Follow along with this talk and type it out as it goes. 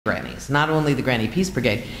grannies, not only the Granny Peace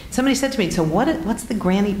Brigade. Somebody said to me, so what's the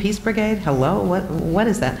Granny Peace Brigade? Hello? What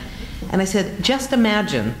is that? And I said, just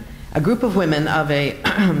imagine a group of women of a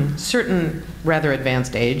certain rather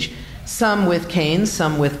advanced age, some with canes,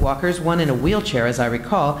 some with walkers, one in a wheelchair, as I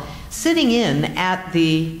recall, sitting in at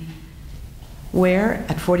the, where?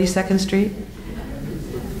 At 42nd Street?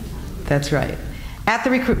 That's right. At the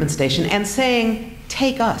recruitment station, and saying,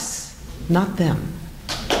 take us, not them.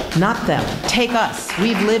 Not them. Take us.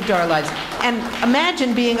 We've lived our lives. And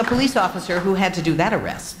imagine being a police officer who had to do that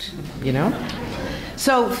arrest, you know?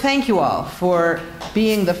 So thank you all for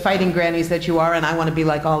being the fighting grannies that you are, and I want to be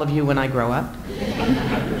like all of you when I grow up.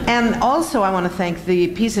 And also I want to thank the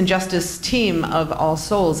Peace and Justice team of All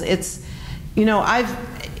Souls. It's, you know, at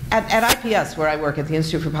IPS, where I work at the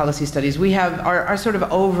Institute for Policy Studies, we have our sort of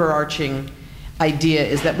overarching idea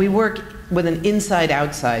is that we work with an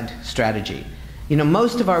inside-outside strategy. You know,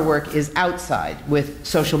 most of our work is outside with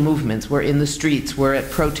social movements. We're in the streets, we're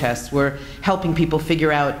at protests, we're helping people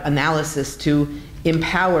figure out analysis to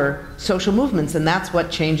empower social movements, and that's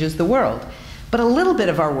what changes the world. But a little bit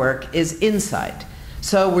of our work is inside.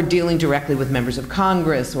 So we're dealing directly with members of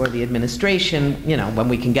Congress or the administration, you know, when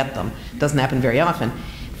we can get them. It doesn't happen very often.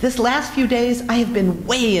 This last few days, I have been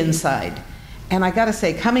way inside. And I gotta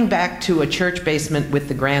say, coming back to a church basement with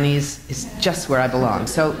the grannies is just where I belong.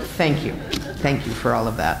 So thank you. Thank you for all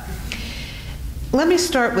of that. Let me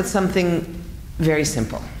start with something very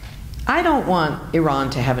simple. I don't want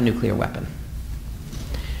Iran to have a nuclear weapon.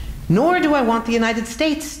 Nor do I want the United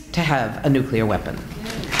States to have a nuclear weapon,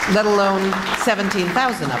 let alone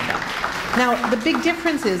 17,000 of them. Now, the big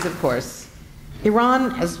difference is, of course,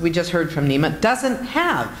 Iran, as we just heard from Nima, doesn't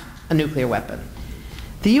have a nuclear weapon.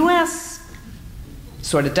 The US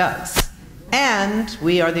sort of does. And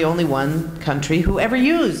we are the only one country who ever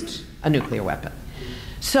used a nuclear weapon.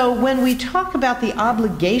 So when we talk about the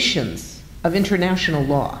obligations of international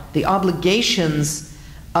law, the obligations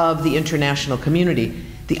of the international community,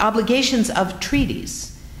 the obligations of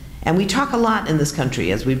treaties, and we talk a lot in this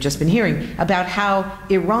country, as we've just been hearing, about how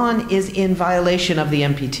Iran is in violation of the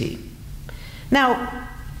NPT. Now,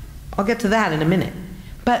 I'll get to that in a minute,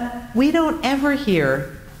 but we don't ever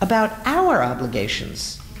hear about our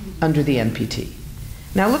obligations under the NPT.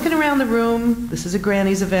 Now, looking around the room, this is a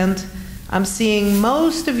Grannies event, I'm seeing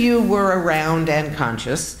most of you were around and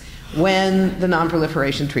conscious when the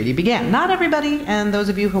Non-Proliferation Treaty began. Not everybody, and those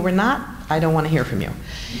of you who were not, I don't want to hear from you.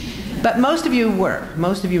 But most of you were.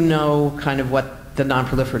 Most of you know kind of what the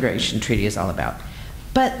Non-Proliferation Treaty is all about.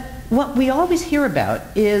 But what we always hear about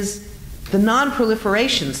is the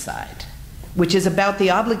non-proliferation side, which is about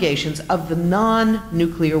the obligations of the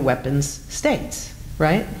non-nuclear weapons states,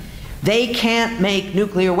 right? They can't make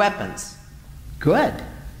nuclear weapons. Good.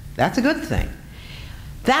 That's a good thing.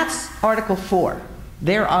 That's Article 4,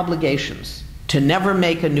 their obligations to never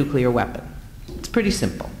make a nuclear weapon. It's pretty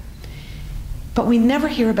simple. But we never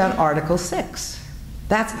hear about Article 6.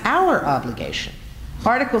 That's our obligation.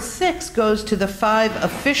 Article 6 goes to the 5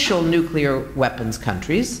 official nuclear weapons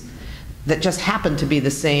countries that just happen to be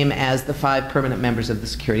the same as the 5 permanent members of the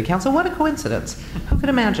Security Council. What a coincidence. Who could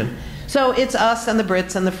imagine? So it's us and the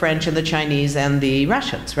Brits and the French and the Chinese and the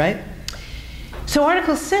Russians, right? So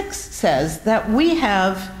Article 6 says that we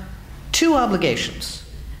have 2 obligations.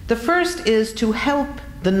 The first is to help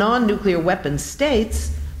the non-nuclear weapons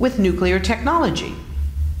states with nuclear technology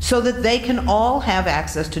so that they can all have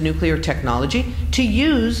access to nuclear technology to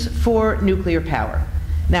use for nuclear power.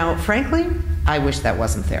 Now, frankly, I wish that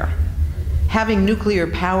wasn't there. Having nuclear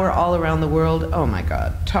power all around the world, oh my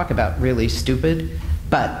God, talk about really stupid.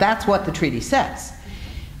 But that's what the treaty says.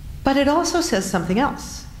 But it also says something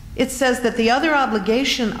else. It says that the other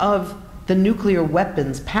obligation of the nuclear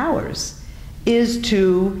weapons powers is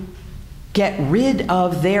to get rid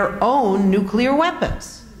of their own nuclear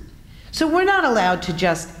weapons. So we're not allowed to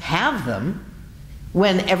just have them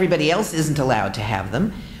when everybody else isn't allowed to have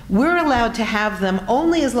them. We're allowed to have them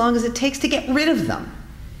only as long as it takes to get rid of them.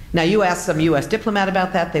 Now, you ask some US diplomat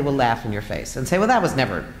about that, they will laugh in your face and say, well, that was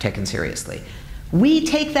never taken seriously. We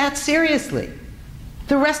take that seriously.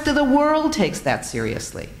 The rest of the world takes that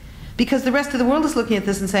seriously. Because the rest of the world is looking at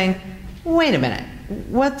this and saying, wait a minute,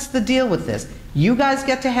 what's the deal with this? You guys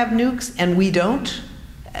get to have nukes and we don't?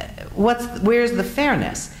 Where's the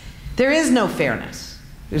fairness? There is no fairness.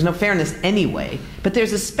 There's no fairness anyway, but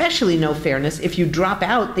there's especially no fairness if you drop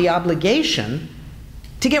out the obligation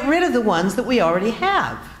to get rid of the ones that we already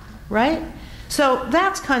have, right? So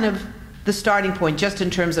that's kind of the starting point, just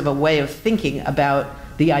in terms of a way of thinking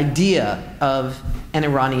about the idea of an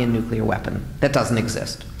Iranian nuclear weapon that doesn't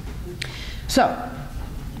exist. So,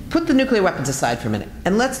 put the nuclear weapons aside for a minute,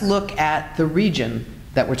 and let's look at the region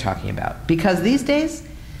that we're talking about. Because these days,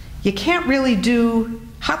 you can't really do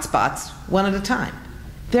hotspots one at a time.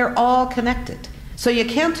 They're all connected. So you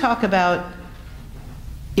can't talk about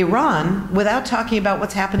Iran without talking about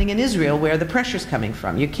what's happening in Israel, where the pressure's coming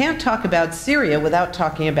from. You can't talk about Syria without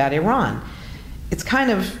talking about Iran. It's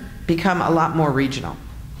kind of become a lot more regional.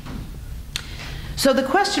 So the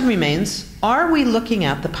question remains, are we looking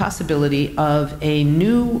at the possibility of a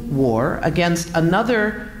new war against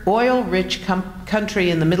another oil-rich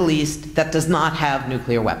country in the Middle East that does not have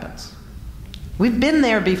nuclear weapons? We've been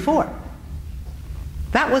there before.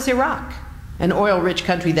 That was Iraq, an oil-rich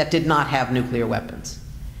country that did not have nuclear weapons.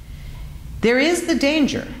 There is the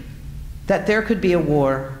danger that there could be a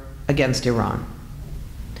war against Iran.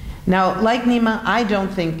 Now, like Nima, I don't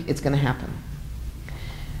think it's going to happen.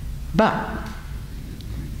 But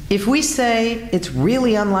if we say it's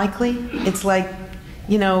really unlikely, it's like,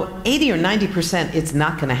 80 or 90% it's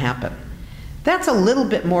not going to happen. That's a little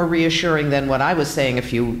bit more reassuring than what I was saying a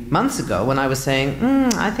few months ago when I was saying,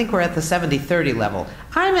 I think we're at the 70-30 level.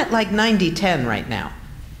 I'm at like 90-10 right now.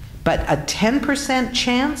 But a 10%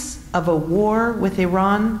 chance of a war with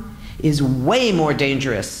Iran is way more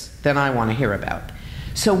dangerous than I want to hear about.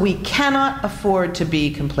 So we cannot afford to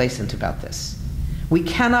be complacent about this. We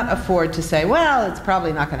cannot afford to say, well, it's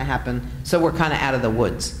probably not going to happen, so we're kind of out of the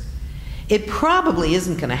woods. It probably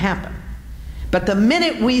isn't going to happen. But the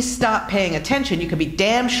minute we stop paying attention, you can be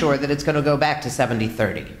damn sure that it's going to go back to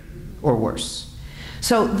 70-30 or worse.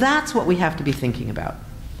 So that's what we have to be thinking about.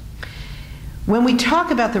 When we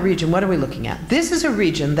talk about the region, what are we looking at? This is a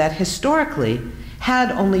region that historically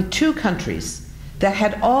had only two countries that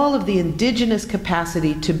had all of the indigenous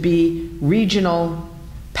capacity to be regional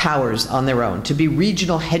powers on their own, to be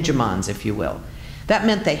regional hegemons, if you will. That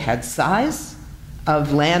meant they had size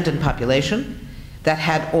of land and population, that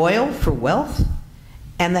had oil for wealth,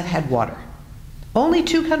 and that had water. Only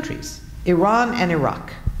two countries, Iran and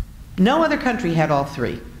Iraq. No other country had all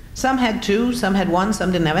three. Some had two, some had one,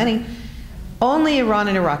 some didn't have any. Only Iran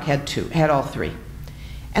and Iraq had all three.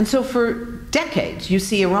 And so for decades, you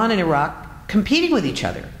see Iran and Iraq competing with each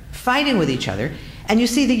other, fighting with each other, and you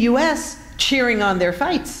see the US cheering on their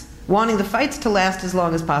fights, wanting the fights to last as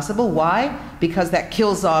long as possible. Why? Because that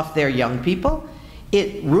kills off their young people,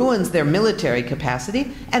 it ruins their military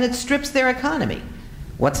capacity, and it strips their economy.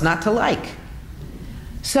 What's not to like?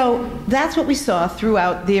 So that's what we saw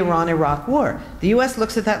throughout the Iran-Iraq war. The US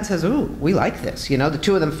looks at that and says, ooh, we like this. The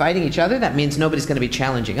two of them fighting each other, that means nobody's going to be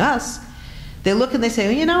challenging us. They look and they say,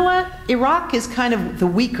 well, you know what? Iraq is kind of the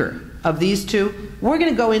weaker of these two. We're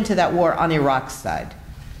going to go into that war on Iraq's side.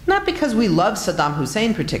 Not because we love Saddam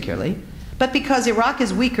Hussein particularly, but because Iraq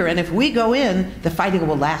is weaker, and if we go in, the fighting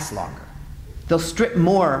will last longer. They'll strip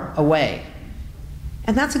more away.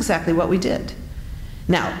 And that's exactly what we did.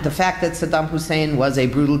 Now, the fact that Saddam Hussein was a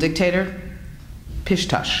brutal dictator, pish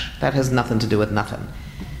tush. That has nothing to do with nothing.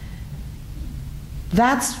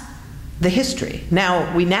 That's the history.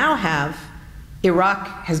 Now, we now have Iraq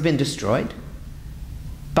has been destroyed,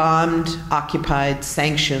 bombed, occupied,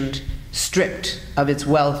 sanctioned, stripped of its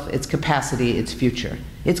wealth, its capacity, its future.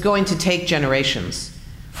 It's going to take generations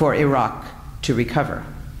for Iraq to recover.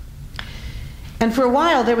 And for a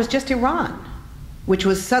while, there was just Iran, which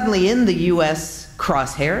was suddenly in the US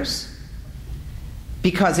crosshairs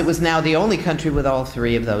because it was now the only country with all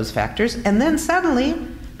three of those factors. And then suddenly,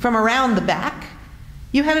 from around the back,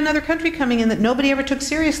 you had another country coming in that nobody ever took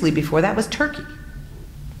seriously before. That was Turkey.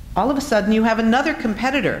 All of a sudden, you have another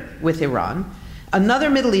competitor with Iran, another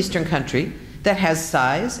Middle Eastern country that has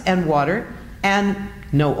size and water and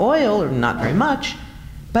no oil, or not very much,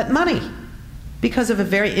 but money, because of a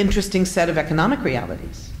very interesting set of economic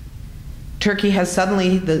realities. Turkey has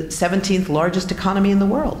suddenly the 17th largest economy in the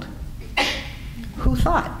world. Who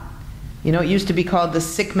thought? It used to be called the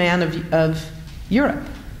sick man of Europe.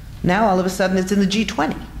 Now all of a sudden it's in the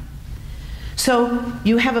G20. So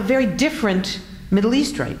you have a very different Middle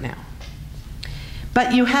East right now.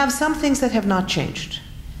 But you have some things that have not changed.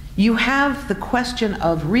 You have the question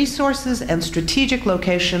of resources and strategic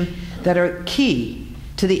location that are key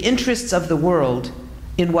to the interests of the world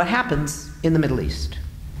in what happens in the Middle East.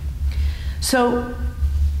 So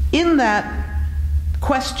in that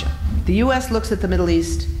question, the US looks at the Middle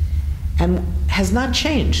East and has not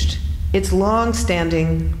changed its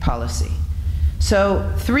long-standing policy.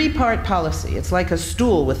 So three-part policy. It's like a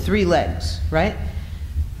stool with three legs, right?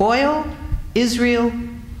 Oil, Israel,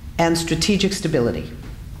 and strategic stability.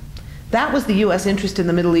 That was the US interest in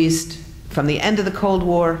the Middle East from the end of the Cold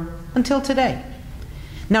War until today.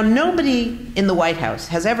 Now, nobody in the White House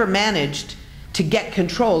has ever managed to get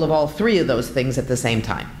control of all three of those things at the same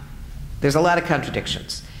time. There's a lot of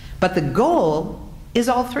contradictions. But the goal is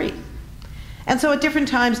all three. And so at different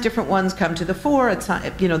times, different ones come to the fore.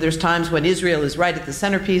 There's times when Israel is right at the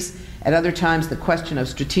centerpiece. At other times, the question of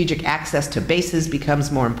strategic access to bases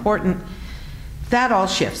becomes more important. That all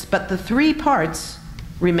shifts, but the three parts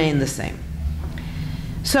remain the same.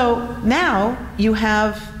 So now you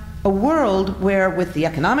have a world where, with the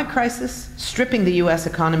economic crisis stripping the US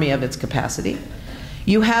economy of its capacity,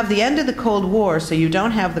 you have the end of the Cold War, so you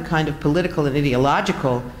don't have the kind of political and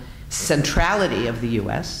ideological centrality of the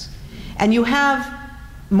US, and you have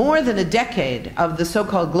more than a decade of the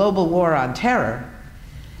so-called global war on terror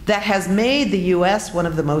that has made the US one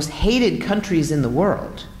of the most hated countries in the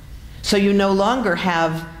world. So you no longer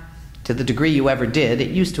have, to the degree you ever did, it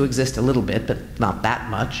used to exist a little bit, but not that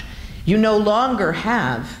much, you no longer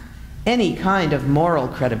have any kind of moral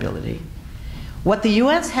credibility. What the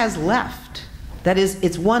US has left, that is,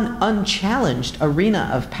 its one unchallenged arena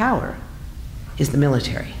of power, is the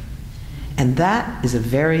military. And that is a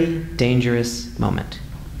very dangerous moment.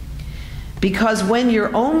 Because when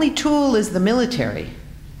your only tool is the military,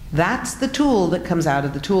 that's the tool that comes out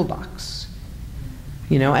of the toolbox.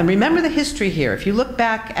 And remember the history here. If you look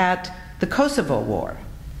back at the Kosovo War,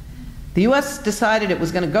 the US decided it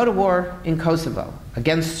was going to go to war in Kosovo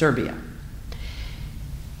against Serbia.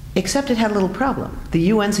 Except it had a little problem. The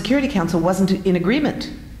UN Security Council wasn't in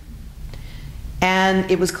agreement.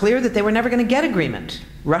 And it was clear that they were never going to get agreement.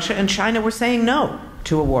 Russia and China were saying no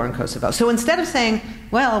to a war in Kosovo. So instead of saying,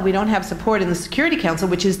 well, we don't have support in the Security Council,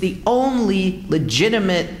 which is the only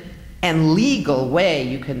legitimate and legal way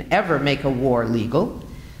you can ever make a war legal,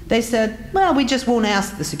 they said, well, we just won't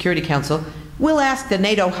ask the Security Council. We'll ask the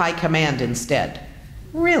NATO High Command instead.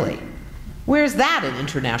 Really? Where's that in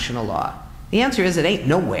international law? The answer is it ain't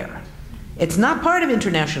nowhere. It's not part of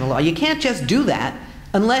international law. You can't just do that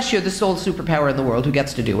unless you're the sole superpower in the world who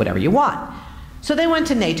gets to do whatever you want. So they went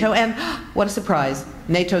to NATO, and what a surprise.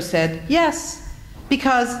 NATO said, yes,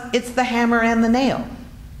 because it's the hammer and the nail.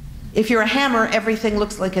 If you're a hammer, everything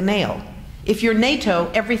looks like a nail. If you're NATO,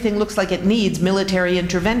 everything looks like it needs military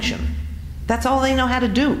intervention. That's all they know how to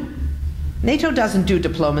do. NATO doesn't do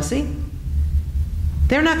diplomacy.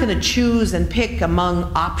 They're not going to choose and pick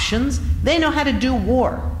among options. They know how to do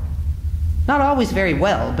war. Not always very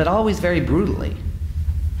well, but always very brutally.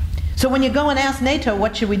 So when you go and ask NATO,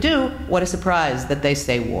 what should we do? What a surprise that they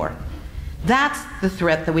say war. That's the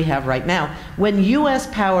threat that we have right now. When US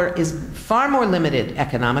power is far more limited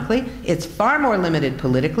economically, it's far more limited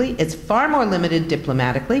politically, it's far more limited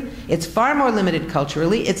diplomatically, it's far more limited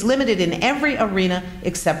culturally, it's limited in every arena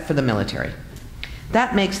except for the military.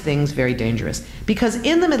 That makes things very dangerous. Because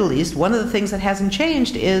in the Middle East, one of the things that hasn't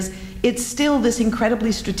changed is it's still this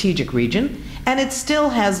incredibly strategic region, and it still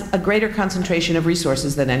has a greater concentration of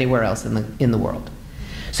resources than anywhere else in the world.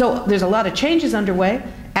 So there's a lot of changes underway.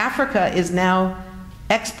 Africa is now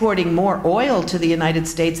exporting more oil to the United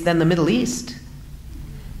States than the Middle East.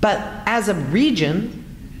 But as a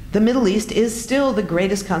region, the Middle East is still the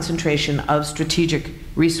greatest concentration of strategic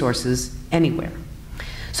resources anywhere.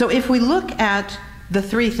 So if we look at the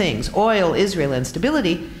three things, oil, Israel, and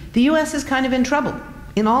stability, the US is kind of in trouble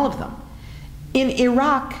in all of them. In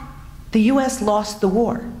Iraq, the US lost the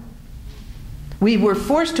war. We were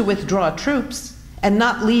forced to withdraw troops and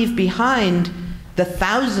not leave behind the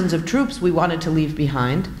thousands of troops we wanted to leave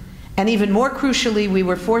behind. And even more crucially, we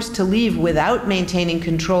were forced to leave without maintaining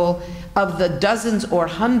control of the dozens or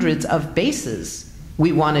hundreds of bases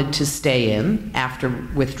we wanted to stay in after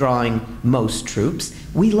withdrawing most troops.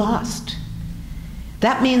 We lost.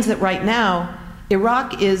 That means that right now,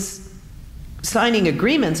 Iraq is signing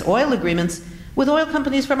agreements, oil agreements, with oil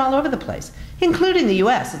companies from all over the place, including the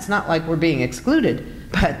US. It's not like we're being excluded,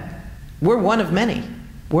 but we're one of many.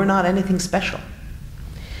 We're not anything special.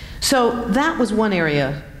 So that was one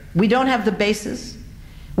area. We don't have the bases.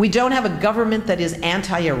 We don't have a government that is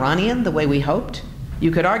anti-Iranian the way we hoped.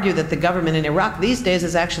 You could argue that the government in Iraq these days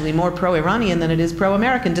is actually more pro-Iranian than it is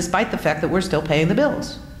pro-American, despite the fact that we're still paying the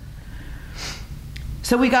bills.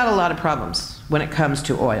 So we got a lot of problems when it comes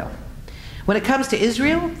to oil. When it comes to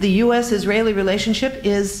Israel, the US-Israeli relationship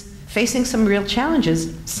is facing some real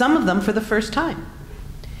challenges, some of them for the first time.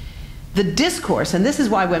 The discourse, and this is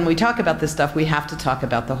why when we talk about this stuff, we have to talk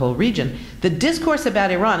about the whole region. The discourse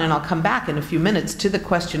about Iran, and I'll come back in a few minutes to the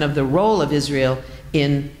question of the role of Israel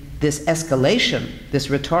in this escalation, this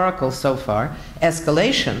rhetorical so far,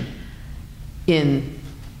 escalation in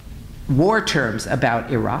war terms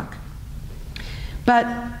about Iraq. But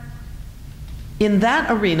in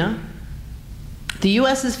that arena, the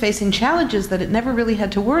US is facing challenges that it never really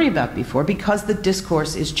had to worry about before because the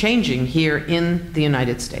discourse is changing here in the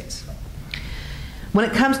United States. When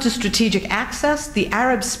it comes to strategic access, the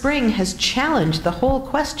Arab Spring has challenged the whole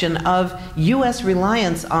question of U.S.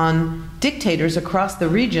 reliance on dictators across the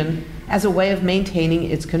region as a way of maintaining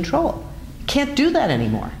its control. Can't do that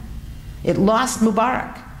anymore. It lost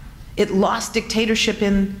Mubarak. It lost dictatorship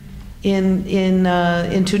in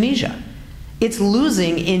Tunisia. It's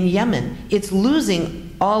losing in Yemen. It's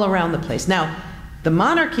losing all around the place. Now, the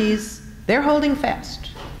monarchies, they're holding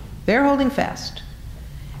fast. They're holding fast.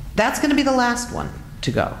 That's going to be the last one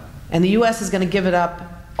to go. And the U.S. is going to give it up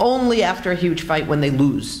only after a huge fight when they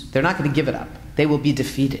lose. They're not going to give it up. They will be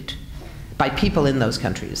defeated by people in those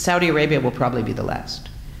countries. Saudi Arabia will probably be the last.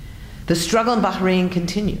 The struggle in Bahrain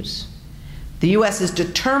continues. The U.S. is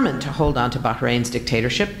determined to hold on to Bahrain's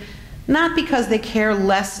dictatorship, not because they care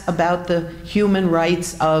less about the human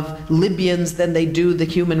rights of Libyans than they do the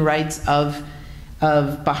human rights of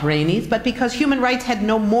Bahrainis, but because human rights had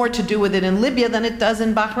no more to do with it in Libya than it does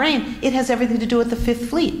in Bahrain. It has everything to do with the Fifth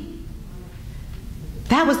Fleet.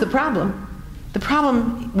 That was the problem. The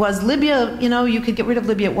problem was Libya, you know, you could get rid of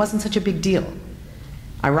Libya. It wasn't such a big deal.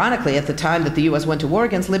 Ironically, at the time that the U.S. went to war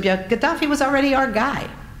against Libya, Gaddafi was already our guy.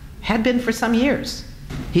 Had been for some years.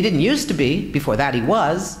 He didn't used to be. Before that he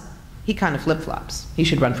was. He kind of flip-flops. He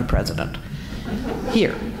should run for president.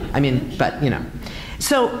 Here. I mean, but, you know.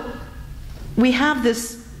 So we have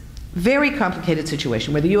this very complicated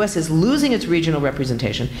situation where the U.S. is losing its regional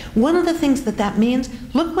representation. One of the things that that means,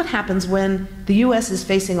 look what happens when the U.S. is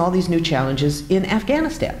facing all these new challenges in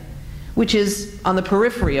Afghanistan, which is on the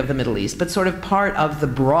periphery of the Middle East, but sort of part of the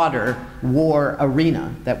broader war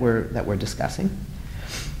arena that we're discussing.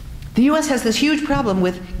 The U.S. has this huge problem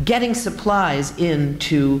with getting supplies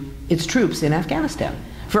into its troops in Afghanistan.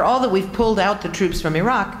 For all that we've pulled out the troops from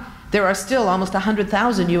Iraq, there are still almost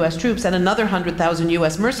 100,000 U.S. troops and another 100,000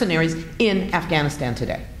 U.S. mercenaries in Afghanistan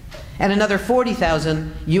today, and another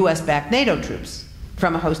 40,000 U.S.-backed NATO troops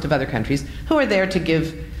from a host of other countries who are there to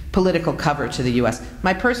give political cover to the U.S.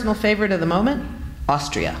 My personal favorite of the moment,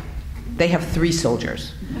 Austria. They have 3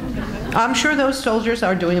 soldiers. I'm sure those soldiers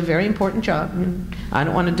are doing a very important job. I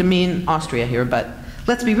don't want to demean Austria here, but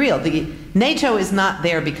let's be real. NATO is not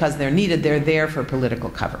there because they're needed. They're there for political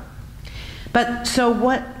cover. But so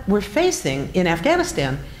what we're facing in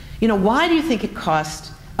Afghanistan, you know, why do you think it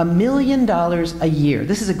costs $1 million a year?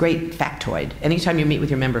 This is a great factoid. Anytime you meet with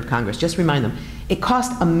your member of Congress, just remind them. It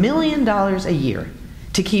costs $1 million a year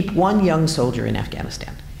to keep one young soldier in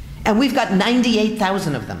Afghanistan. And we've got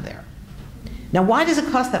 98,000 of them there. Now, why does it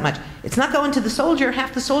cost that much? It's not going to the soldier.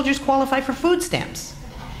 Half the soldiers qualify for food stamps.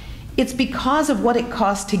 It's because of what it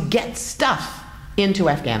costs to get stuff into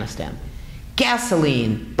Afghanistan.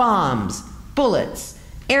 Gasoline, bombs, bullets,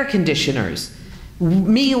 air conditioners,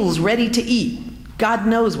 meals ready to eat. God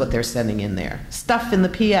knows what they're sending in there. Stuff in the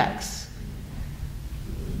PX.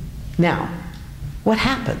 Now, what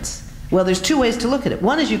happens? Well, there's 2 ways to look at it.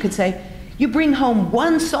 One is you could say, you bring home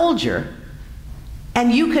 1 soldier,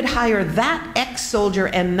 and you could hire that ex-soldier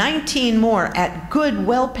and 19 more at good,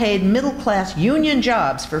 well-paid, middle-class union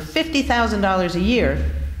jobs for $50,000 a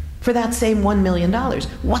year for that same $1 million.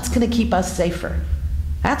 What's going to keep us safer?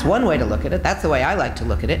 That's one way to look at it. That's the way I like to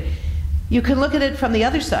look at it. You can look at it from the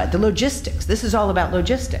other side, the logistics. This is all about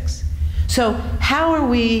logistics. So how are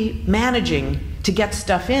we managing to get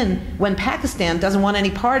stuff in when Pakistan doesn't want any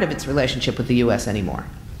part of its relationship with the U.S. anymore?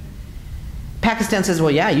 Pakistan says,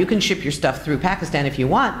 well, yeah, you can ship your stuff through Pakistan if you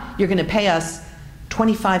want. You're going to pay us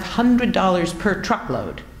 $2,500 per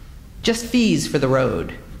truckload, just fees for the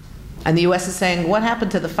road. And the U.S. is saying, what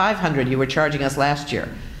happened to the $500 you were charging us last year?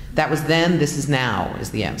 That was then, this is now,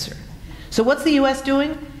 is the answer. So what's the U.S.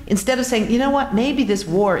 doing? Instead of saying, you know what, maybe this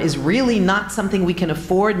war is really not something we can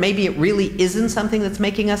afford, maybe it really isn't something that's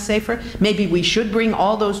making us safer, maybe we should bring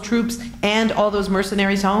all those troops and all those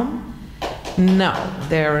mercenaries home? No,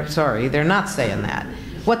 they're not saying that.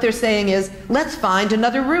 What they're saying is, let's find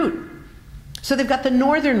another route. So they've got the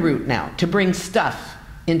northern route now to bring stuff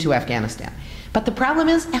into Afghanistan. But the problem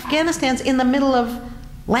is, Afghanistan's in the middle of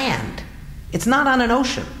land. It's not on an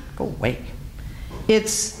ocean. Go away.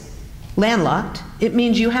 It's landlocked. It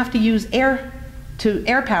means you have to use air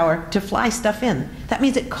power to fly stuff in. That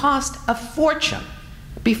means it costs a fortune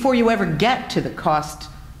before you ever get to the cost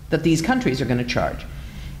that these countries are going to charge.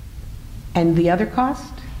 And the other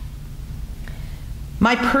cost?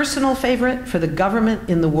 My personal favorite for the government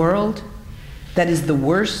in the world that is the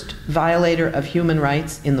worst violator of human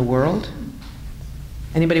rights in the world.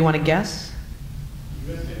 Anybody want to guess?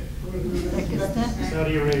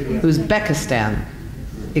 Saudi Arabia. Uzbekistan.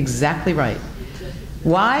 Exactly right.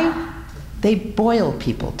 Why? They boil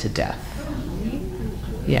people to death.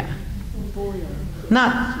 Yeah.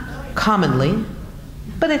 Not commonly,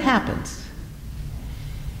 but it happens.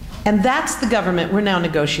 And that's the government we're now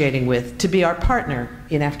negotiating with to be our partner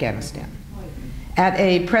in Afghanistan. At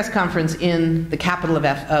a press conference in the capital of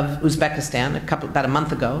Uzbekistan about a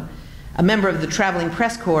month ago, a member of the traveling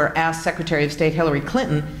press corps asked Secretary of State Hillary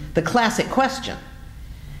Clinton the classic question: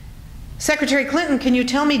 Secretary Clinton, can you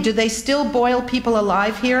tell me, do they still boil people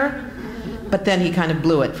alive here? But then he kind of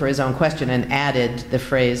blew it for his own question and added the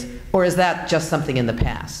phrase, or is that just something in the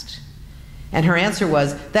past? And her answer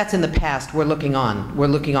was, that's in the past, we're looking on. We're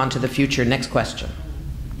looking on to the future, next question.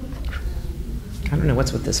 I don't know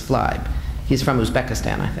what's with this fly. He's from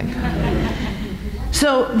Uzbekistan, I think.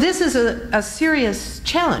 So this is a serious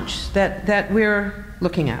challenge that we're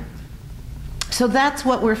looking at. So that's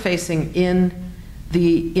what we're facing in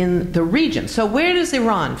the region. So where does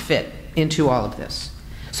Iran fit into all of this?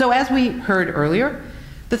 So as we heard earlier,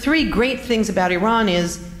 the three great things about Iran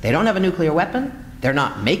is they don't have a nuclear weapon, they're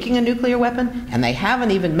not making a nuclear weapon, and they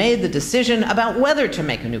haven't even made the decision about whether to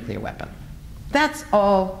make a nuclear weapon. That's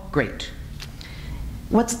all great.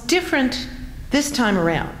 What's different this time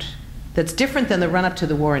around, that's different than the run-up to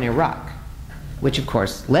the war in Iraq, which of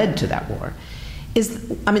course led to that war,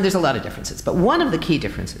 is, I mean, there's a lot of differences, but one of the key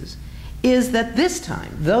differences is that this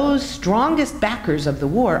time, those strongest backers of the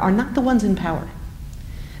war are not the ones in power.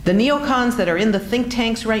 The neocons that are in the think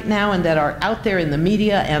tanks right now and that are out there in the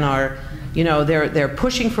media and are, you know, they're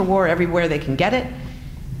pushing for war everywhere they can get it,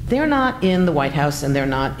 they're not in the White House and they're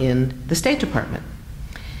not in the State Department.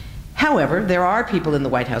 However, there are people in the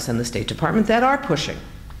White House and the State Department that are pushing,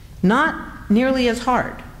 not nearly as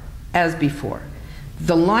hard as before.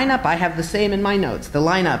 The lineup, I have the same in my notes, the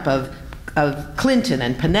lineup of Clinton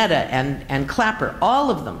and Panetta and Clapper, all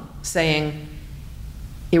of them saying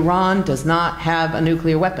Iran does not have a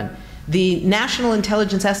nuclear weapon. The National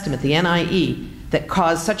Intelligence Estimate, the NIE, that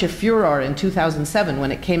caused such a furor in 2007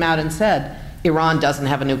 when it came out and said Iran doesn't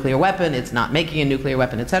have a nuclear weapon, it's not making a nuclear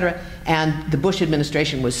weapon, etc. And the Bush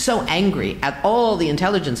administration was so angry at all the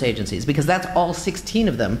intelligence agencies, because that's all 16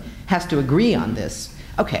 of them has to agree on this.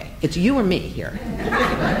 Okay, it's you or me here.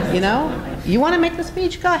 You know? You want to make the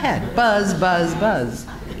speech? Go ahead. Buzz, buzz, buzz.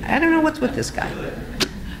 I don't know what's with this guy.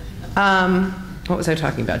 What was I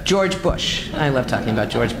talking about? George Bush. I love talking about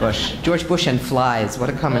George Bush. George Bush and flies. What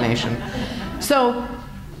a combination. So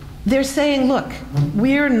they're saying, look,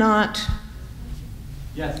 we're not...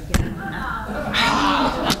 Yes.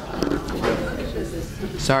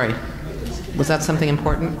 Sorry. Was that something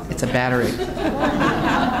important? It's a battery.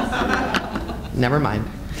 Never mind.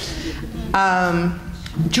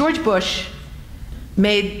 George Bush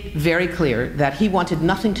made very clear that he wanted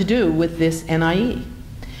nothing to do with this NIE.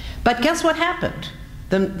 But guess what happened?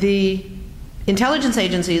 The intelligence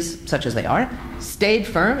agencies, such as they are, stayed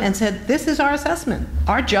firm and said, this is our assessment.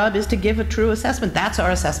 Our job is to give a true assessment. That's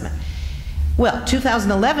our assessment. Well,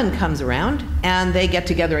 2011 comes around, and they get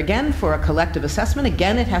together again for a collective assessment.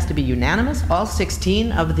 Again, it has to be unanimous. All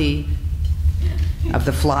 16 of the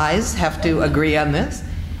flies have to agree on this.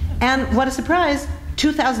 And what a surprise,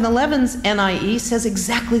 2011's NIE says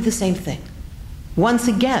exactly the same thing. Once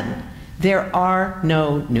again, there are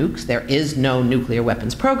no nukes, there is no nuclear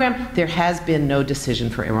weapons program, there has been no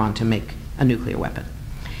decision for Iran to make a nuclear weapon.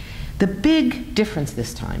 The big difference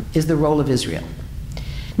this time is the role of Israel.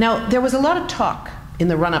 Now, there was a lot of talk in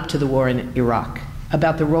the run-up to the war in Iraq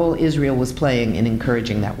about the role Israel was playing in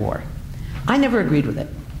encouraging that war. I never agreed with it.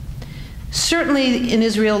 Certainly in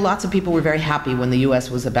Israel, lots of people were very happy when the US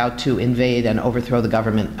was about to invade and overthrow the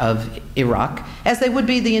government of Iraq, as they would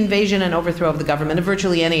be the invasion and overthrow of the government of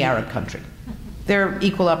virtually any Arab country. They're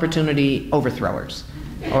equal opportunity overthrowers,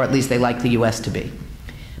 or at least they like the US to be.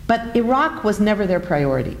 But Iraq was never their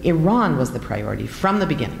priority. Iran was the priority from the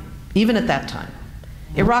beginning, even at that time.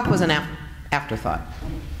 Iraq was an afterthought.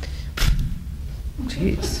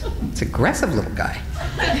 Jeez, it's an aggressive little guy.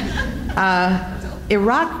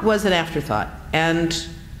 Iraq was an afterthought, and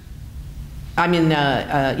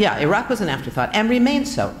Iraq was an afterthought and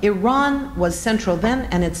remains so. Iran was central then,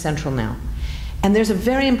 and it's central now. And there's a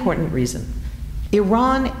very important reason.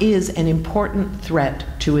 Iran is an important threat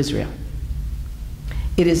to Israel.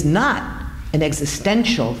 It is not an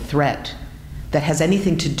existential threat that has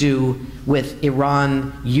anything to do with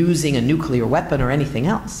Iran using a nuclear weapon or anything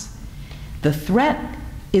else. The threat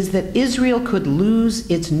is that Israel could lose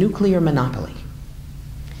its nuclear monopoly.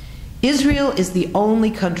 Israel is the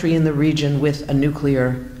only country in the region with a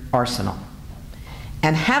nuclear arsenal.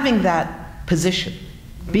 And having that position,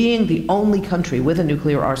 being the only country with a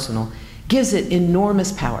nuclear arsenal, gives it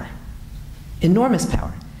enormous power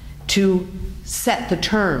to set the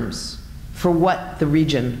terms for what the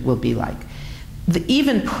region will be like. The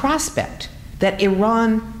even prospect that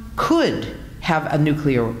Iran could have a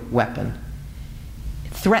nuclear weapon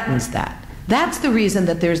threatens that. That's the reason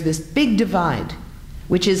that there's this big divide,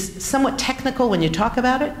 which is somewhat technical when you talk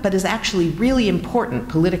about it, but is actually really important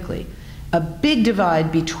politically. A big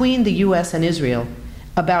divide between the US and Israel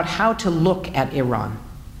about how to look at Iran.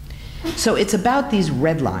 So it's about these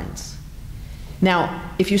red lines.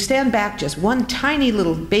 Now, if you stand back just one tiny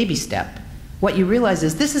little baby step, what you realize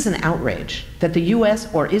is this is an outrage that the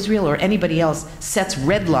US or Israel or anybody else sets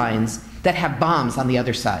red lines that have bombs on the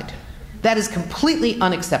other side. That is completely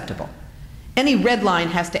unacceptable. Any red line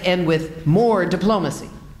has to end with more diplomacy,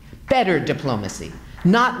 better diplomacy,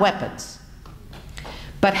 not weapons.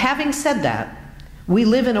 But having said that, we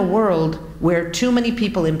live in a world where too many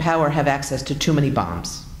people in power have access to too many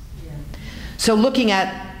bombs. So looking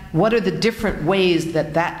at what are the different ways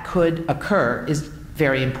that that could occur is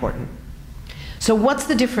very important. So what's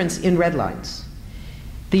the difference in red lines?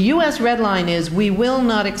 The US red line is we will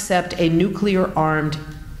not accept a nuclear-armed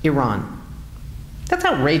Iran. That's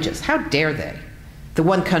outrageous. How dare they? The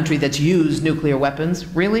one country that's used nuclear weapons,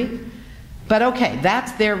 really? But okay,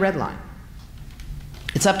 that's their red line.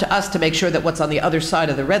 It's up to us to make sure that what's on the other side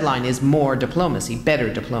of the red line is more diplomacy,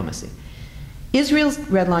 better diplomacy. Israel's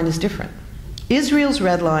red line is different. Israel's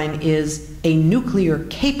red line is a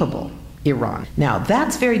nuclear-capable Iran. Now,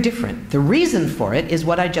 that's very different. The reason for it is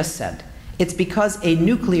what I just said. It's because a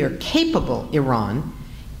nuclear-capable Iran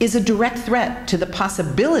is a direct threat to the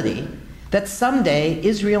possibility that someday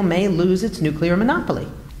Israel may lose its nuclear monopoly.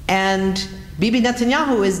 And Bibi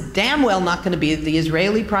Netanyahu is damn well not going to be the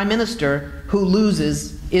Israeli prime minister who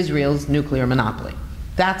loses Israel's nuclear monopoly.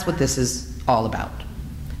 That's what this is all about.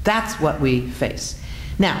 That's what we face.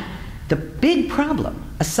 Now, the big problem,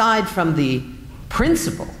 aside from the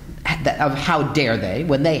principle of how dare they,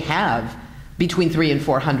 when they have between 300 and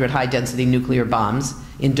 400 high-density nuclear bombs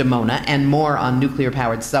in Dimona and more on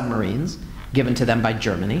nuclear-powered submarines given to them by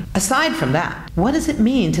Germany. Aside from that, what does it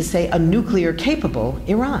mean to say a nuclear-capable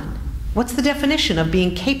Iran? What's the definition of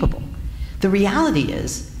being capable? The reality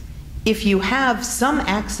is, if you have some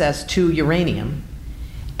access to uranium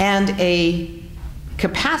and a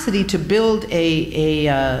capacity to build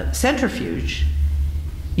a centrifuge,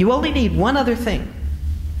 you only need one other thing: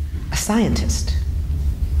 a scientist.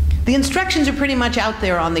 The instructions are pretty much out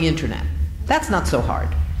there on the internet. That's not so hard.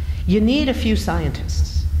 You need a few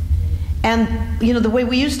scientists. And you know, the way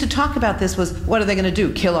we used to talk about this was, what are they going to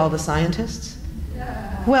do, kill all the scientists?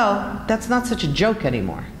 Well, that's not such a joke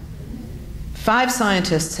anymore. 5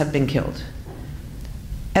 scientists have been killed.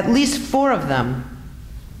 At least 4 of them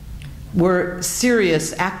were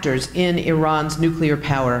serious actors in Iran's nuclear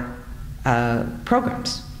power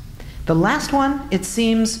programs. The last one, it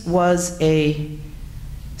seems, was a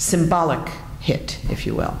symbolic hit, if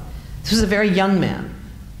you will. This was a very young man.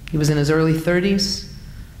 He was in his early 30s,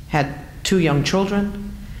 had 2 young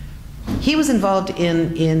children. He was involved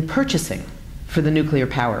in purchasing for the nuclear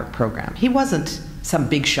power program. He wasn't some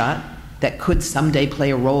big shot that could someday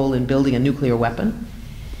play a role in building a nuclear weapon.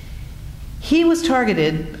 He was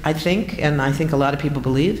targeted, I think, and I think a lot of people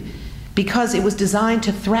believe, because it was designed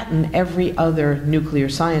to threaten every other nuclear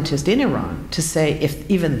scientist in Iran, to say, if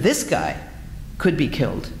even this guy could be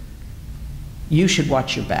killed, you should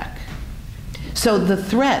watch your back. So the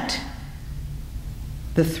threat,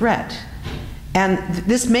 and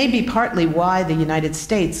this may be partly why the United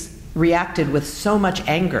States reacted with so much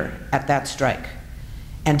anger at that strike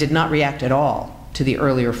and did not react at all to the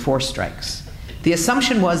earlier 4 strikes. The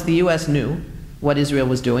assumption was the US knew what Israel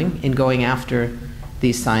was doing in going after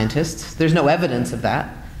these scientists. There's no evidence of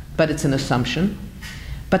that, but it's an assumption.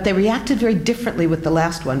 But they reacted very differently with the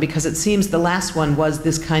last one, because it seems the last one was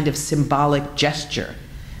this kind of symbolic gesture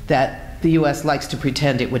that the US likes to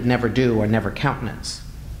pretend it would never do or never countenance.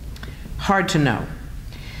 Hard to know.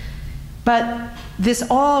 But this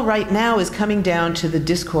all right now is coming down to the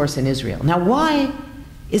discourse in Israel. Now, why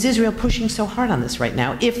is Israel pushing so hard on this right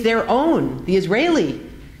now if their own, the Israeli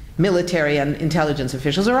military and intelligence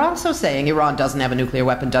officials are also saying Iran doesn't have a nuclear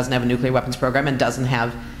weapon, doesn't have a nuclear weapons program, and doesn't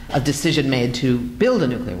have a decision made to build a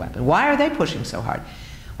nuclear weapon? Why are they pushing so hard?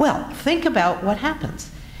 Well, think about what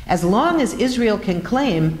happens. As long as Israel can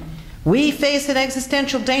claim, we face an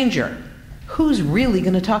existential danger, who's really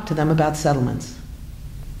going to talk to them about settlements?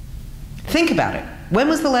 Think about it. When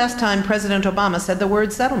was the last time President Obama said the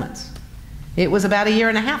word settlements? It was about 1.5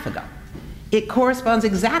 years ago. It corresponds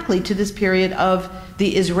exactly to this period of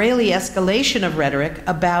the Israeli escalation of rhetoric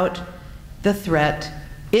about the threat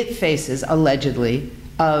it faces, allegedly,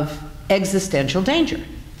 of existential danger.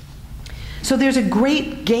 So there's a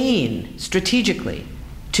great gain, strategically,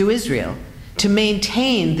 to Israel to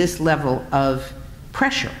maintain this level of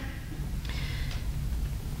pressure.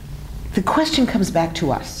 The question comes back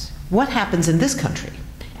to us. What happens in this country?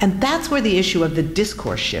 And that's where the issue of the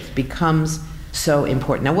discourse shift becomes so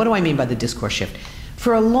important. Now, what do I mean by the discourse shift?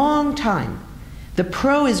 For a long time, the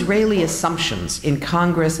pro-Israeli assumptions in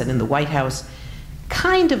Congress and in the White House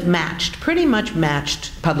kind of pretty much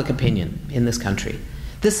matched public opinion in this country.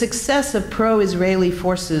 The success of pro-Israeli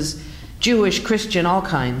forces, Jewish, Christian, all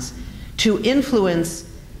kinds, to influence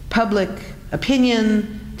public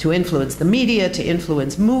opinion, to influence the media, to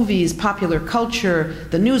influence movies, popular culture,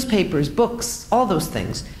 the newspapers, books, all those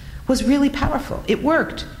things, was really powerful. It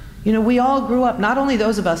worked. You know, we all grew up, not only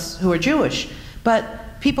those of us who are Jewish,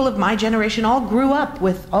 but people of my generation all grew up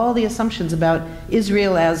with all the assumptions about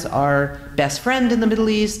Israel as our best friend in the Middle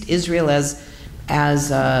East, Israel as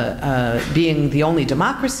being the only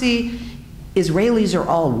democracy. Israelis are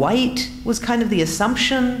all white was kind of the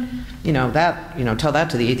assumption. Tell that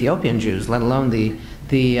to the Ethiopian Jews, let alone the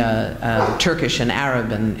Turkish and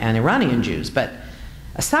Arab and Iranian Jews. But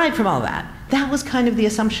aside from all that, that was kind of the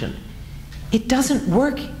assumption. It doesn't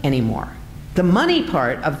work anymore. The money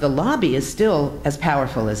part of the lobby is still as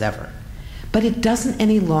powerful as ever, but it doesn't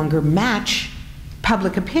any longer match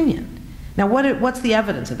public opinion. Now, what's the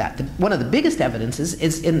evidence of that? One of the biggest evidences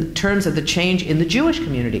is in terms of the change in the Jewish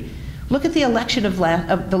community. Look at the election of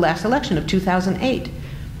the last election of 2008.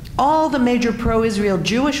 All the major pro-Israel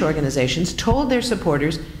Jewish organizations told their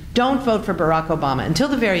supporters, don't vote for Barack Obama until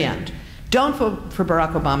the very end. Don't vote for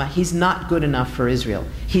Barack Obama. He's not good enough for Israel.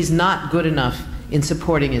 He's not good enough in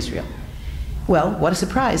supporting Israel. Well, what a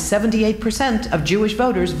surprise. 78% of Jewish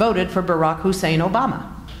voters voted for Barack Hussein Obama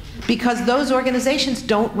because those organizations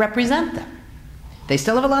don't represent them. They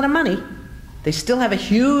still have a lot of money. They still have a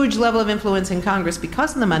huge level of influence in Congress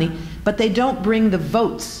because of the money, but they don't bring the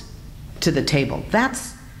votes to the table.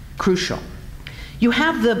 That's crucial. You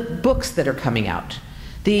have the books that are coming out.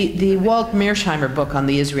 The Walt Mearsheimer book on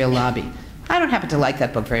the Israel lobby. I don't happen to like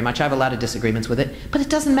that book very much. I have a lot of disagreements with it, but it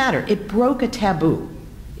doesn't matter. It broke a taboo.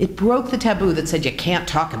 It broke the taboo that said you can't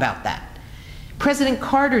talk about that. President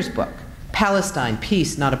Carter's book, Palestine,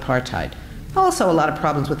 Peace, Not Apartheid. Also a lot of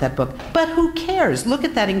problems with that book, but who cares? Look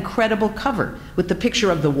at that incredible cover with the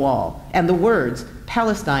picture of the wall and the words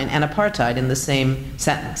Palestine and apartheid in the same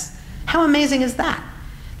sentence. How amazing is that?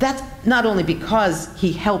 That's not only because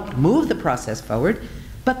he helped move the process forward,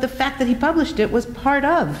 but the fact that he published it was part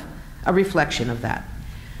of a reflection of that.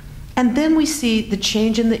 And then we see the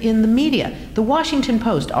change in the media. The Washington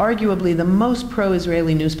Post, arguably the most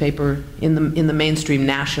pro-Israeli newspaper in the mainstream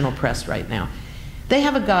national press right now. They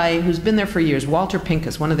have a guy who's been there for years, Walter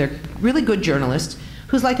Pincus, one of their really good journalists,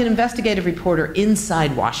 who's like an investigative reporter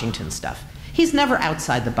inside Washington stuff. He's never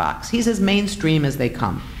outside the box. He's as mainstream as they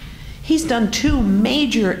come. He's done 2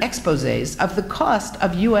 major exposés of the cost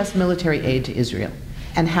of U.S. military aid to Israel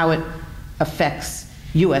and how it affects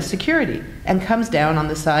U.S. security, and comes down on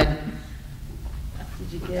the side.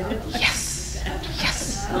 Did you get it? Yes.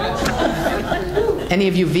 Yes. Any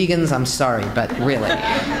of you vegans, I'm sorry, but really.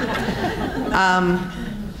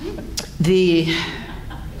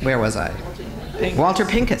 Where was I? Walter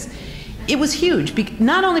Pincus. It was huge,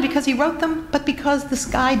 not only because he wrote them, but because the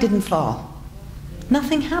sky didn't fall.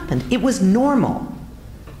 Nothing happened. It was normal,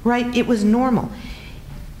 right? It was normal.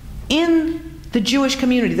 In the Jewish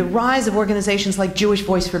community, the rise of organizations like Jewish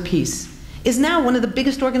Voice for Peace is now one of the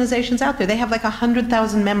biggest organizations out there. They have like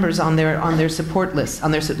 100,000 members on their support list,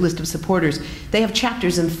 on their list of supporters. They have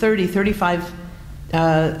chapters in 30, 35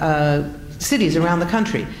 cities around the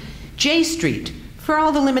country. J Street, for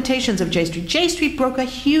all the limitations of J Street broke a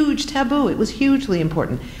huge taboo. It was hugely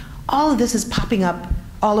important. All of this is popping up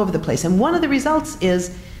all over the place. And one of the results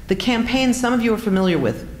is the campaign some of you are familiar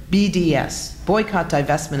with, BDS, Boycott,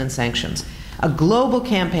 Divestment, and Sanctions. A global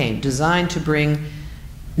campaign designed to bring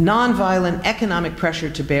nonviolent economic pressure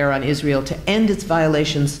to bear on Israel to end its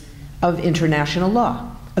violations of international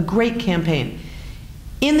law. A great campaign.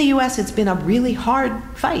 In the US, it's been a really hard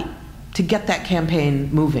fight to get that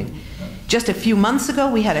campaign moving. Just a few months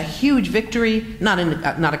ago, we had a huge victory, not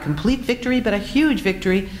a complete victory, but a huge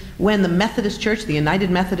victory when the Methodist Church, the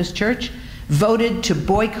United Methodist Church, voted to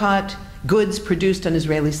boycott goods produced on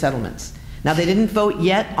Israeli settlements. Now, they didn't vote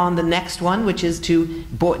yet on the next one, which is to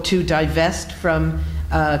divest from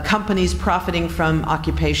companies profiting from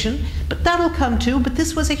occupation, but that'll come too. But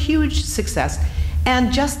this was a huge success.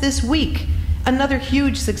 And just this week, another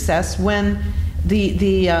huge success when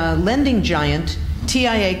the lending giant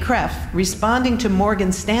TIAA-CREF, responding to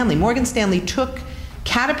Morgan Stanley took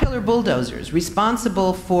Caterpillar bulldozers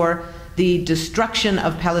responsible for the destruction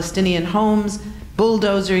of Palestinian homes,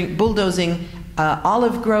 bulldozing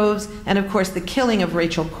olive groves, and of course the killing of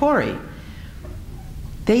Rachel Corrie.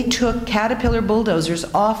 They took Caterpillar bulldozers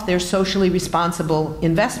off their socially responsible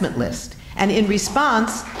investment list And in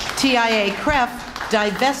response, TIAA-CREF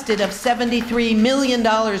divested of $73 million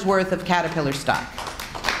worth of Caterpillar stock.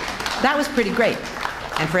 That was pretty great.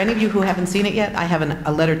 And for any of you who haven't seen it yet, I have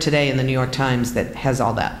a letter today in the New York Times that has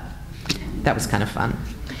all that. That was kind of fun.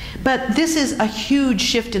 But this is a huge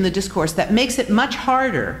shift in the discourse that makes it much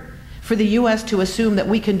harder for the US to assume that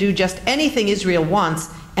we can do just anything Israel wants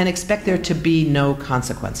and expect there to be no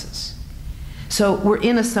consequences. So we're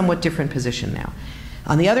in a somewhat different position now.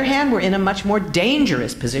 On the other hand, we're in a much more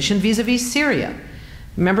dangerous position vis-a-vis Syria.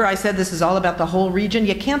 Remember I said this is all about the whole region?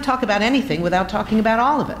 You can't talk about anything without talking about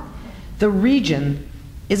all of it. The region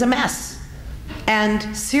is a mess,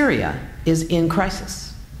 and Syria is in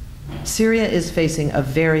crisis. Syria is facing a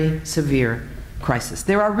very severe crisis.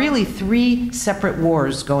 There are really 3 separate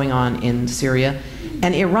wars going on in Syria,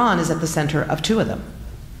 and Iran is at the center of 2 of them.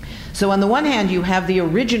 So on the one hand, you have the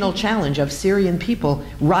original challenge of Syrian people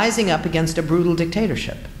rising up against a brutal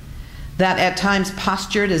dictatorship that at times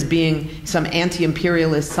postured as being some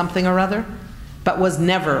anti-imperialist something or other, but was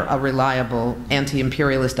never a reliable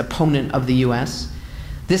anti-imperialist opponent of the US.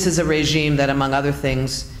 This is a regime that, among other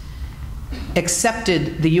things,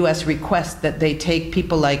 accepted the US request that they take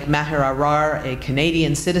people like Maher Arar, a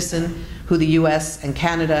Canadian citizen who the US and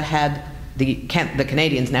Canada had, the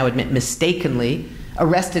Canadians now admit mistakenly,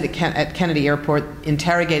 arrested at Kennedy Airport,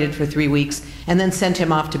 interrogated for 3 weeks, and then sent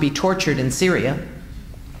him off to be tortured in Syria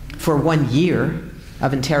for 1 year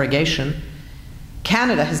of interrogation.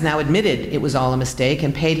 Canada has now admitted it was all a mistake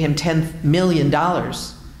and paid him $10 million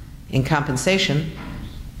in compensation.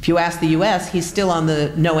 If you ask the US, he's still on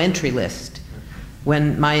the no-entry list.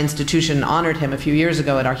 When my institution honored him a few years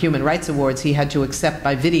ago at our Human Rights Awards, he had to accept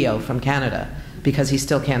by video from Canada because he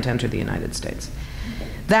still can't enter the United States.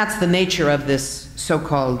 That's the nature of this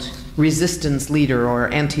so-called resistance leader or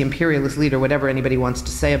anti-imperialist leader, whatever anybody wants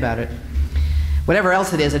to say about it. Whatever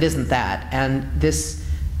else it isn't that. And this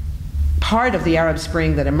part of the Arab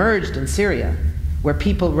Spring that emerged in Syria, where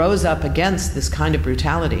people rose up against this kind of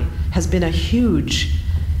brutality, has been a huge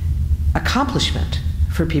accomplishment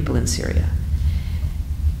for people in Syria.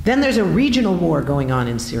 Then there's a regional war going on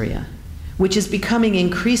in Syria, which is becoming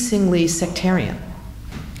increasingly sectarian.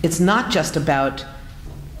 It's not just about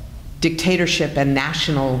dictatorship and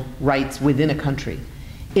national rights within a country.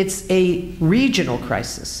 It's a regional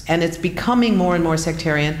crisis, and it's becoming more and more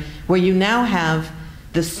sectarian, where you now have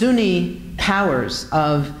the Sunni powers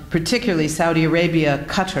of particularly Saudi Arabia,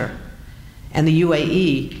 Qatar, and the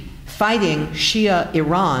UAE fighting Shia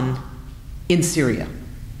Iran in Syria,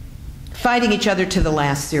 fighting each other to the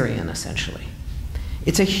last Syrian, essentially.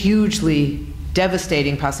 It's a hugely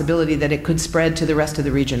devastating possibility that it could spread to the rest of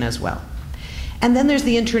the region as well. And then there's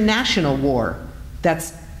the international war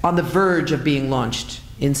that's on the verge of being launched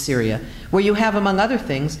in Syria, where you have, among other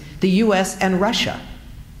things, the US and Russia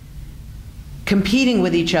competing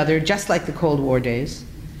with each other, just like the Cold War days,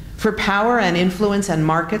 for power and influence and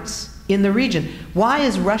markets in the region. Why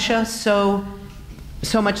is Russia so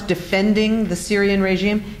much defending the Syrian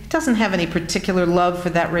regime? It doesn't have any particular love for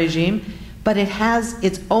that regime, but it has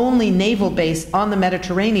its only naval base on the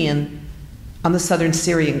Mediterranean on the southern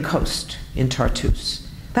Syrian coast in Tartus.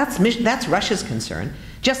 That's Russia's concern,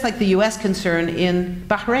 just like the US concern in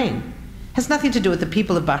Bahrain. It has nothing to do with the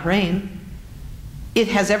people of Bahrain. It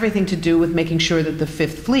has everything to do with making sure that the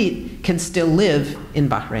Fifth Fleet can still live in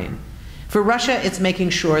Bahrain. For Russia, it's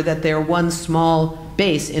making sure that their one small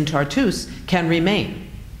base in Tartus can remain.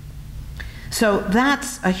 So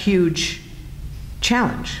that's a huge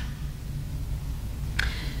challenge.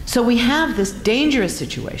 So we have this dangerous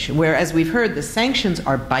situation where, as we've heard, the sanctions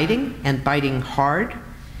are biting and biting hard.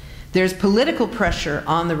 There's political pressure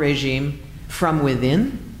on the regime from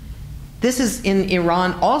within. This is in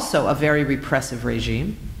Iran also a very repressive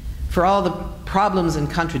regime. For all the problems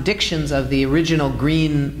and contradictions of the original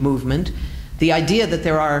Green movement, the idea that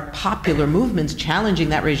there are popular movements challenging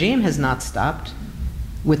that regime has not stopped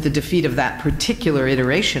with the defeat of that particular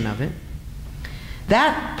iteration of it.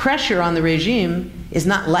 That pressure on the regime is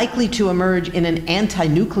not likely to emerge in an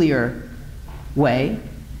anti-nuclear way.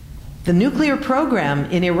 The nuclear program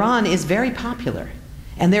in Iran is very popular,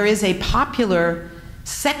 and there is a popular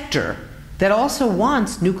sector that also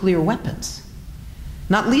wants nuclear weapons.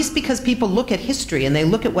 Not least because people look at history and they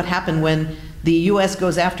look at what happened when the US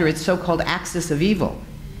goes after its so-called axis of evil.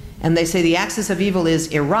 And they say the axis of evil is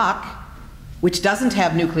Iraq, which doesn't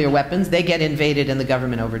have nuclear weapons. They get invaded and the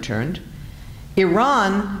government overturned.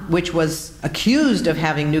 Iran, which was accused of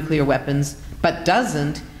having nuclear weapons, but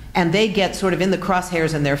doesn't, and they get sort of in the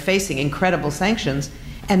crosshairs and they're facing incredible sanctions.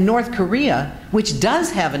 And North Korea, which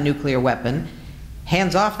does have a nuclear weapon,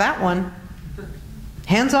 hands off that one.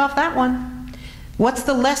 Hands off that one. What's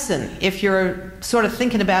the lesson if you're sort of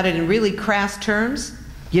thinking about it in really crass terms?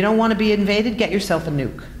 You don't want to be invaded? Get yourself a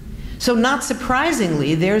nuke. So not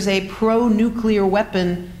surprisingly, there's a pro-nuclear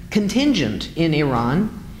weapon contingent in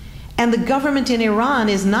Iran, and the government in Iran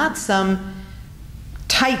is not some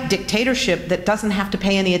tight dictatorship that doesn't have to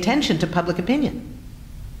pay any attention to public opinion.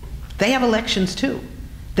 They have elections too.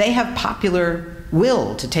 They have popular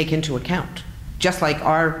will to take into account, just like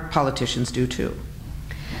our politicians do too.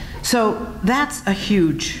 So that's a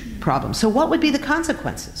huge problem. So what would be the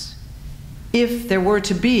consequences if there were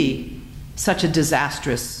to be such a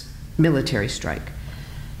disastrous military strike?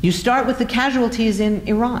 You start with the casualties in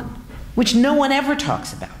Iran, which no one ever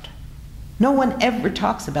talks about. No one ever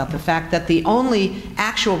talks about the fact that the only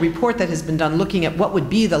actual report that has been done looking at what would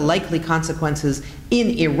be the likely consequences in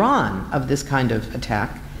Iran of this kind of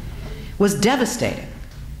attack was devastating.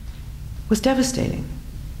 Was devastating.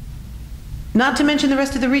 Not to mention the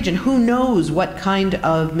rest of the region. Who knows what kind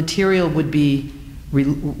of material would be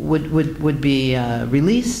released?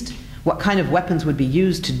 What kind of weapons would be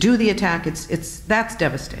used to do the attack? That's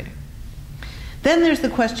devastating. Then there's the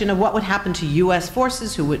question of what would happen to U.S.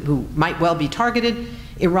 forces who might well be targeted.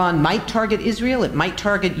 Iran might target Israel. It might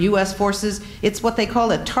target U.S. forces. It's what they call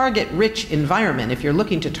a target-rich environment. If you're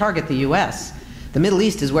looking to target the U.S., the Middle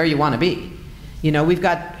East is where you want to be. You know, we've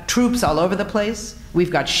got troops all over the place. We've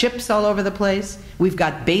got ships all over the place. We've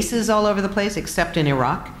got bases all over the place, except in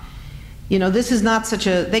Iraq. You know, this is not such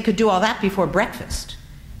a... They could do all that before breakfast.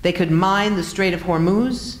 They could mine the Strait of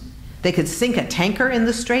Hormuz. They could sink a tanker in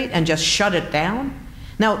the strait and just shut it down.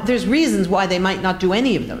 Now, there's reasons why they might not do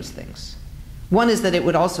any of those things. One is that it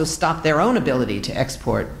would also stop their own ability to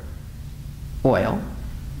export oil.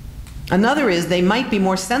 Another is they might be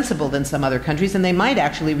more sensible than some other countries, and they might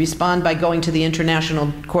actually respond by going to the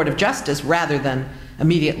International Court of Justice rather than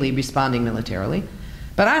immediately responding militarily.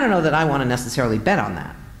 But I don't know that I want to necessarily bet on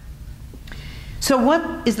that. So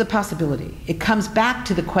what is the possibility? It comes back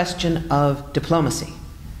to the question of diplomacy.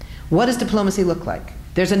 What does diplomacy look like?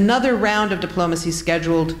 There's another round of diplomacy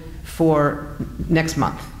scheduled for next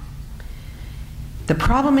month. The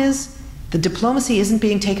problem is the diplomacy isn't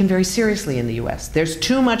being taken very seriously in the U.S. There's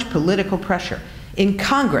too much political pressure. In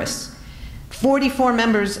Congress, 44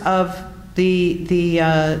 members of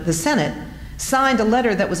the Senate signed a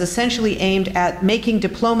letter that was essentially aimed at making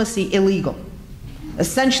diplomacy illegal,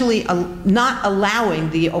 essentially not allowing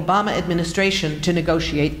the Obama administration to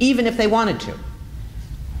negotiate, even if they wanted to,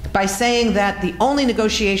 by saying that the only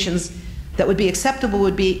negotiations that would be acceptable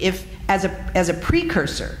would be if, as a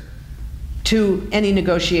precursor to any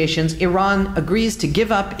negotiations, Iran agrees to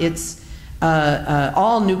give up its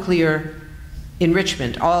all nuclear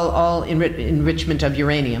enrichment, all enrichment of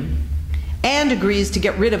uranium, and agrees to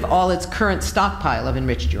get rid of all its current stockpile of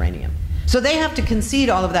enriched uranium. So they have to concede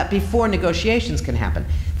all of that before negotiations can happen.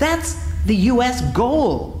 That's the U.S.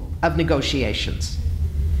 goal of negotiations.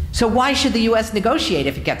 So why should the U.S. negotiate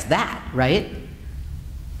if it gets that, right?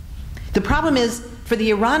 The problem is, for the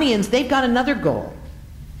Iranians, they've got another goal.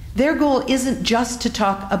 Their goal isn't just to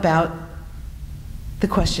talk about the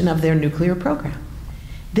question of their nuclear program.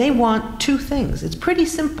 They want two things. It's pretty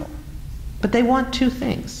simple, but they want two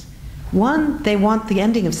things. One, they want the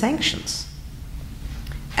ending of sanctions.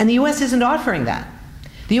 And the U.S. isn't offering that.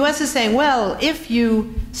 The U.S. is saying, well, if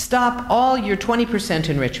you stop all your 20%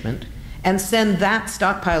 enrichment and send that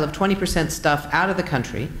stockpile of 20% stuff out of the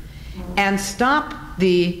country, and stop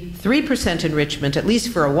the 3% enrichment, at least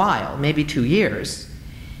for a while, maybe 2 years,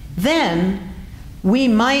 then we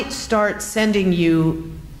might start sending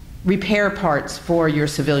you repair parts for your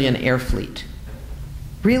civilian air fleet.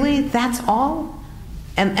 Really? That's all?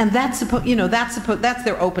 And that's that's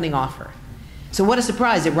their opening offer. So what a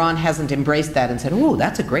surprise Iran hasn't embraced that and said, oh,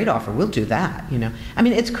 that's a great offer, we'll do that, you know. I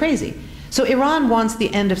mean, it's crazy. So Iran wants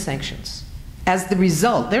the end of sanctions as the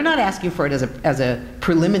result. They're not asking for it as a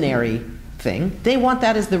preliminary thing. They want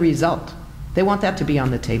that as the result. They want that to be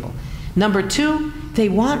on the table. Number two, they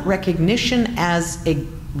want recognition as a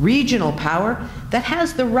regional power that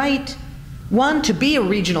has the right, one, to be a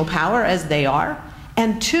regional power as they are,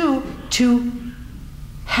 and two, to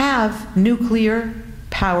have nuclear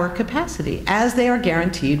power capacity as they are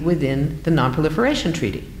guaranteed within the Non-Proliferation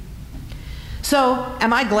Treaty. So,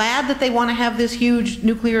 am I glad that they want to have this huge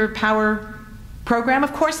nuclear power program?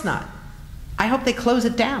 Of course not. I hope they close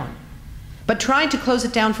it down. But trying to close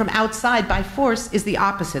it down from outside by force is the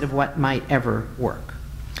opposite of what might ever work.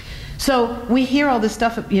 So we hear all this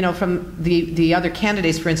stuff, you know, from the other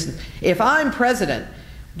candidates. For instance, if I'm president,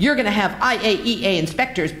 you're going to have IAEA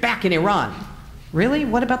inspectors back in Iran. Really?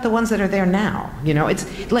 What about the ones that are there now? You know,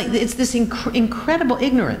 it's like it's this incredible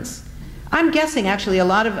ignorance I'm guessing actually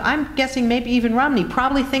I'm guessing maybe even Romney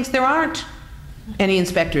probably thinks there aren't any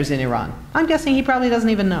inspectors in Iran. I'm guessing he probably doesn't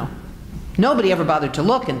even know. Nobody ever bothered to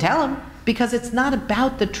look and tell him, because it's not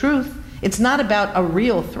about the truth. It's not about a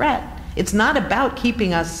real threat. It's not about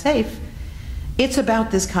keeping us safe. It's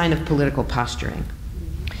about this kind of political posturing.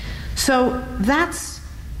 So that's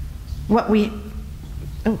what we...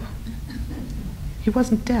 Oh, he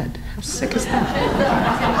wasn't dead. How sick is that?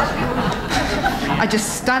 I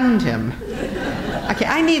just stunned him. Okay,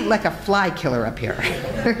 I need like a fly killer up here.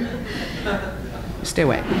 Stay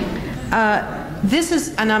away. This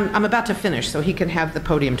is, and I'm about to finish so he can have the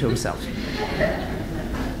podium to himself.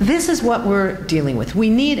 This is what we're dealing with. We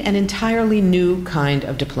need an entirely new kind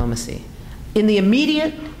of diplomacy. In the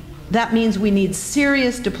immediate, that means we need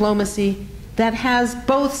serious diplomacy that has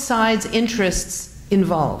both sides' interests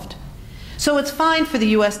involved. So it's fine for the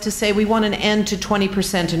US to say we want an end to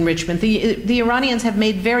 20% enrichment. The Iranians have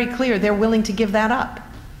made very clear they're willing to give that up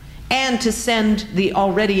and to send the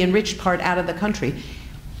already enriched part out of the country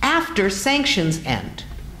after sanctions end.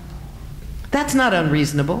 That's not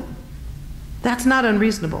unreasonable. That's not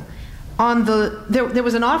unreasonable. There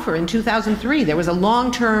was an offer in 2003. There was a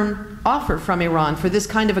long-term offer from Iran for this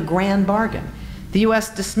kind of a grand bargain. The US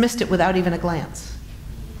dismissed it without even a glance.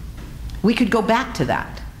 We could go back to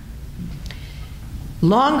that.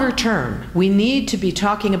 Longer term, we need to be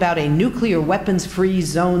talking about a nuclear weapons-free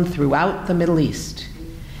zone throughout the Middle East.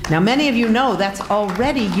 Now, many of you know that's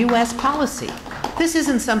already US policy. This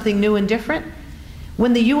isn't something new and different.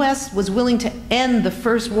 When the US was willing to end the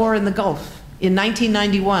first war in the Gulf in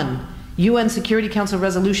 1991, UN Security Council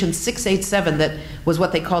Resolution 687, that was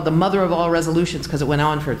what they called the mother of all resolutions because it went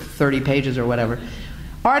on for 30 pages or whatever.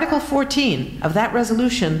 Article 14 of that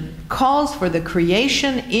resolution calls for the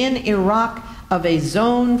creation in Iraq of a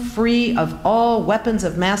zone free of all weapons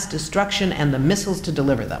of mass destruction and the missiles to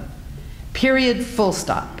deliver them. Period, full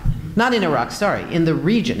stop. Not in Iraq, sorry, in the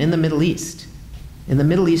region, in the Middle East. In the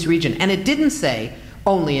Middle East region. And it didn't say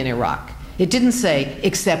only in Iraq. It didn't say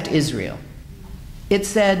except Israel. It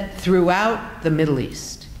said throughout the Middle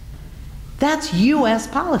East. That's US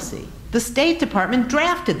policy. The State Department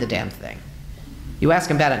drafted the damn thing. You ask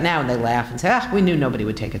them about it now and they laugh and say, ah, we knew nobody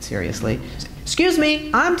would take it seriously. Excuse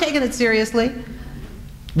me, I'm taking it seriously.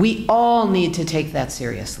 We all need to take that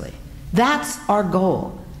seriously. That's our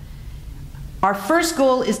goal. Our first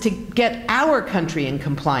goal is to get our country in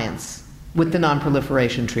compliance with the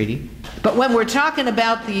Non-Proliferation Treaty. But when we're talking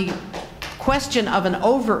about the question of an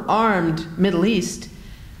over-armed Middle East,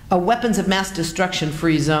 a weapons of mass destruction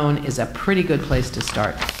free zone is a pretty good place to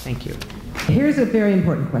start. Thank you. Here's a very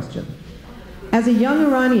important question. As a young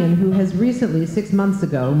Iranian who has recently, 6 months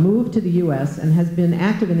ago, moved to the US and has been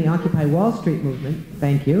active in the Occupy Wall Street movement,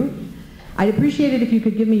 thank you, I'd appreciate it if you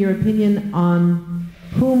could give me your opinion on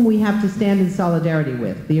whom we have to stand in solidarity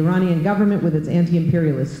with, the Iranian government with its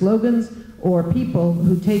anti-imperialist slogans, or people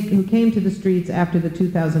who came to the streets after the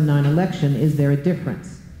 2009 election. Is there a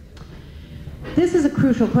difference? This is a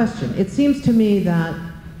crucial question. It seems to me that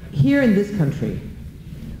here in this country,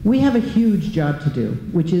 we have a huge job to do,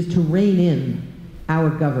 which is to rein in our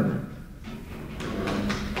government,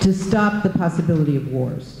 to stop the possibility of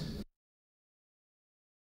wars.